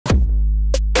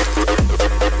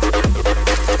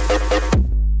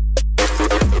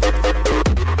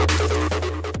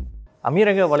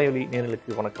ameeragavalai.oli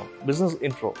நேயர்களுக்கு வணக்கம். Business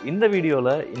intro. இந்த வீடியோல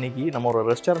இன்னைக்கு நம்ம ஒரு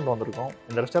ரெஸ்டாரன்ட் வந்திருக்கோம்.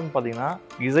 இந்த ரெஸ்டாரன்ட் பாத்தீங்கன்னா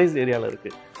Qusais ஏரியால இருக்கு.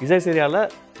 Qusais ஏரியால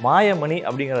MAYAMANI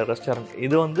அப்படிங்கிற ரெஸ்டாரன்ட்.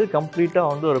 இது வந்து கம்ப்ளீட்டா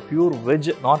வந்து ஒரு pure veg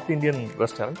north Indian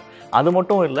restaurant. அது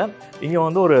மட்டும் இல்ல, இங்க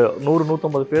வந்து ஒரு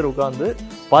 100-150 பேர் உட்கார்ந்து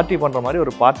பார்ட்டி பண்ற மாதிரி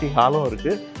ஒரு பார்ட்டி ஹாலும்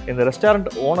இருக்கு. இந்த ரெஸ்டாரன்ட்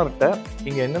ஓனர்கிட்ட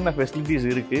இங்க என்னென்ன ஃபெசிலிட்டிஸ்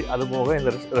இருக்கு, அது போக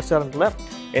இந்த ரெஸ்டாரன்ட்ல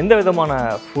எந்த விதமான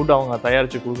ஃபுட் அவங்க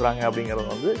தயாரிச்சு கொடுக்குறாங்க அப்படிங்கறத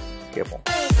வந்து கேட்போம்.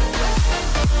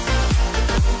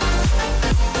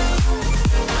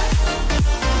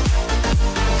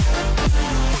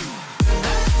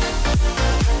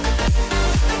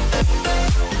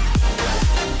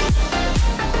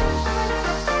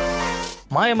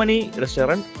 MAYAMANI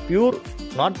restaurant, pure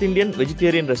North Indian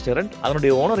vegetarian restaurant.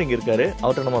 அதனுடைய ஓனர் இங்க இருக்காரு.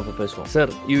 அவர்ட்ட நம்ம இப்ப பேசுவோம். Sir,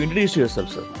 you introduce yourself,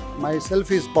 sir. Myself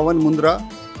is Pavan Mundra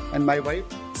and my wife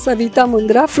Savita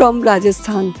Mundra from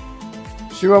Rajasthan.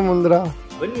 Shiva Mundra.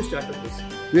 When you started this?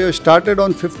 We have started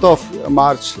on 5th of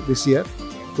March this year,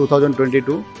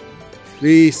 2022.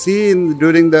 We see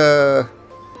during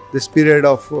this period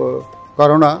of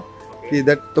Corona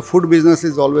that the food business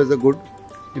is always a good.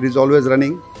 It is always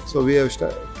running. So we have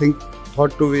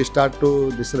thought to start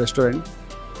this restaurant.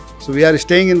 So we are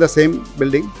staying in the same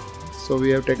building. So we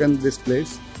have taken this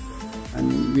place, and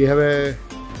we have a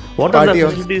What are the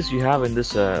facilities you have in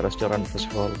this restaurant, first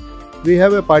of all? We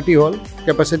have a party hall,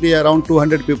 capacity around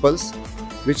 200 people,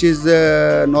 which is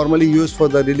normally used for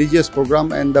the religious program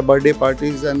and the birthday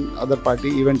parties and other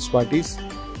parties.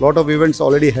 Lot of events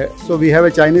already have. So we have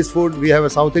a Chinese food, we have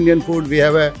a South Indian food, we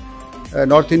have a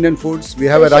North Indian foods, we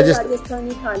have a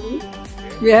Rajasthani thali.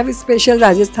 We have a special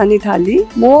Rajasthani thali.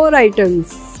 More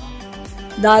items.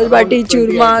 Dal bati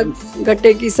churma, gatte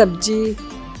ki sabji,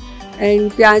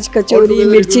 and pyaj kachori,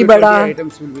 mirchi bada.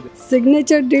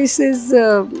 Signature dish is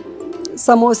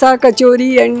samosa kachori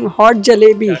and hot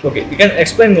jalebi. Okay, you can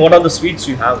explain what are the sweets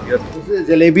you have here. This is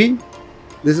jalebi.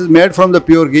 This is made from the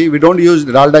pure ghee. We don't use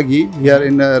dalda ghee here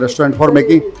in a restaurant for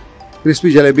making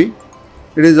crispy jalebi.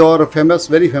 It is our famous,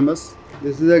 very famous.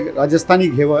 This is a Rajasthani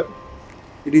ghevar.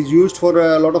 It is used for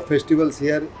a lot of festivals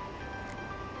here.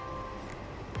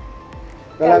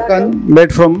 Kalakan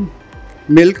made from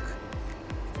milk.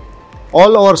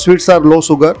 All our sweets are low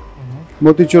sugar.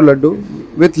 Motichur laddu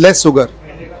with less sugar.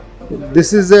 This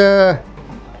is a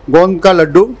Gondka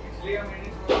laddu.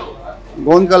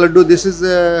 Gondka laddu. This is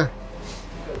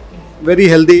very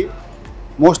healthy.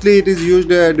 Mostly it is used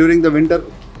during the winter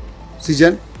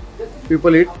season.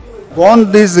 People eat.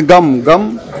 Gond is gum,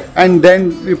 and then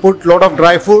we put lot of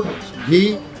dry food,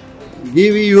 ghee.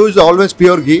 Ghee we use always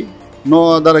pure ghee. No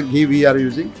other ghee we are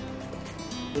using.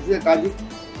 This is a kaju.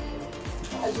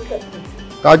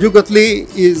 Kaju katli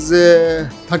is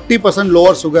 30%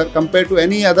 lower sugar compared to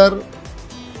any other.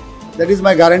 That is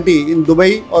my guarantee. In Dubai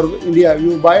or India,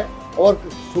 you buy, our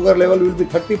sugar level will be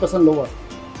 30% lower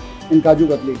in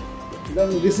kaju katli.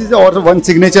 Then this is our one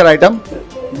signature item.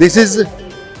 This is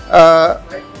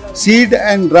seed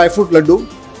and dry fruit laddu.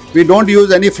 We don't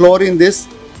use any flour in this,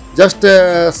 just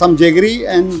some jaggery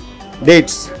and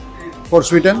dates for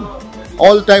sweeten.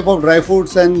 All type of dry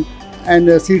fruits and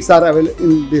seeds are available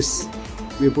in this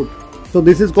we put. So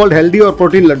this is called healthy or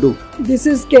protein laddu. This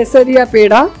is Kesaria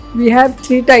peda. We have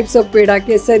 3 types of peda: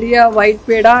 Kesaria, white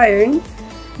peda and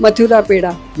Mathura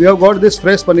peda. We have got this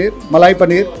fresh paneer, Malai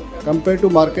paneer. Compared to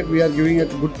market, we are giving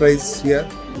at good price here.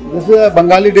 This is a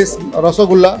Bengali dish,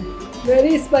 Rasagulla.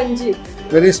 Very spongy.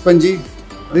 Very spongy.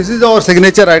 This is our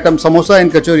signature item, samosa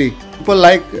and kachori. People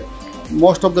like,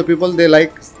 most of the people they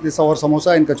like this our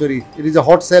samosa and kachori. It is a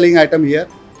hot selling item here.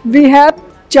 We have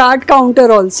chaat counter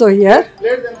also here.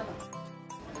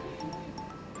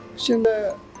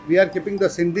 We are keeping the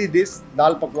Sindhi dish,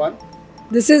 dal pakwan.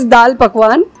 This is dal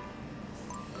pakwan.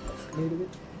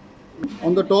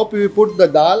 On the top we put the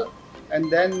dal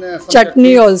and then some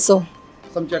Chutney also.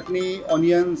 Some chutney,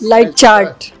 onions. Like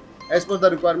chaat. As per the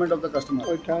requirement of the customer.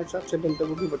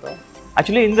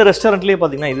 Actually இந்த ரெஸ்டாரண்ட்லயே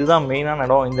பாத்தீங்கன்னா இதுதான் மெயினான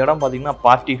இடம். இந்த இடம் பாத்தீங்கன்னா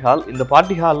party hall. இந்த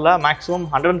party ஹால்ல மேக்ஸிமம்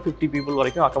 150 people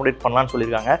வரைக்கும் அகாமடேட் பண்ணலாம்னு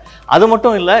சொல்லிருக்காங்க. அது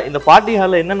மட்டும் இல்ல, இந்த பார்ட்டி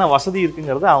ஹால்ல என்னென்ன வசதி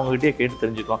இருக்குங்கறத அவங்க கிட்டயே கேட்டு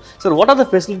தெரிஞ்சுக்கலாம். Sir, what are the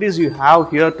facilities you have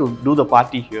here to do the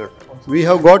party here? We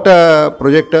have got a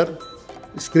projector,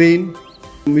 screen,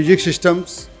 music systems,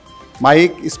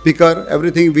 mic, speaker,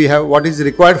 everything we have. What is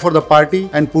required for the party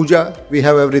and puja, we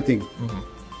have everything.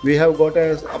 We have got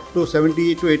up to 70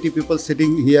 to 80 people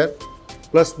sitting here.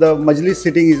 Plus the majlis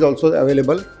sitting is also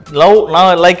available. Now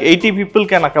like 80 people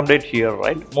can accommodate here,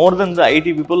 right? More than the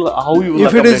 80 people, how you will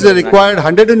If it is required,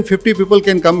 150 people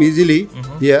can come easily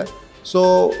here. So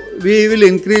we will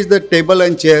increase the table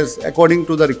and chairs according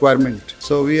to the requirement.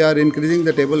 So we are increasing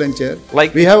the table and chair.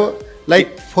 Like we have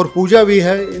Like for puja, we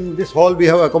have in this hall we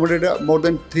have accommodated more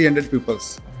than 300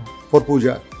 peoples for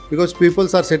puja, because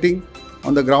peoples are sitting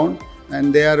on the ground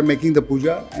and they are making the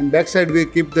puja. And backside we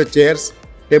keep the chairs.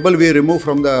 Table we remove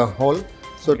from the hall,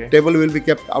 so table will be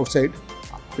kept outside.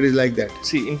 It is like that.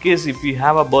 See, in case if we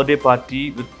have a birthday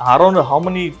party with around how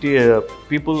many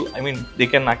people, I mean, they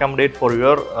can accommodate for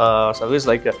your service,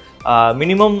 like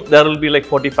minimum there will be like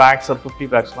 40 packs or 50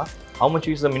 packs, na? How much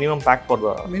is the minimum pack for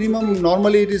the? Minimum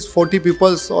normally it is 40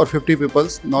 peoples or 50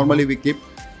 peoples. Normally we keep.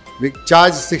 We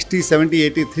charge 60, 70,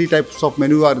 80, 3 types of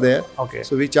menu are there. Okay.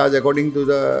 So we charge according to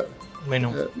the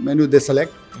menu they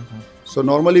select. So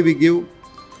normally we give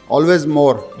always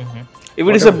more. If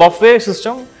it is a buffet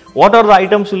system, what are the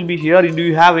items will be here? Do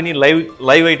you have any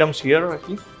live items here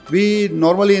actually? We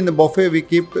normally in the buffet we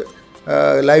keep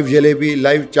live jalebi,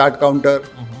 live chaat counter,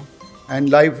 and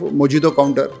live mojito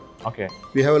counter. Okay.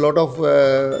 We have a lot of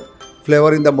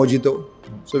flavor in the mojito,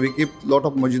 so we keep lot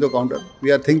of mojito counter.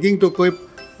 We are thinking to keep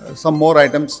some more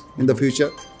items in the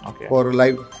future for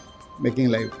making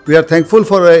live. We are thankful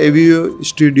for AVU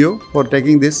Studio for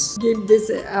taking this. Give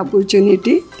this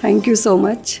opportunity. Thank you so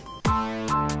much.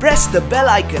 Press the bell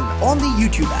icon on the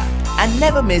YouTube app and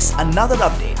never miss another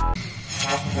update.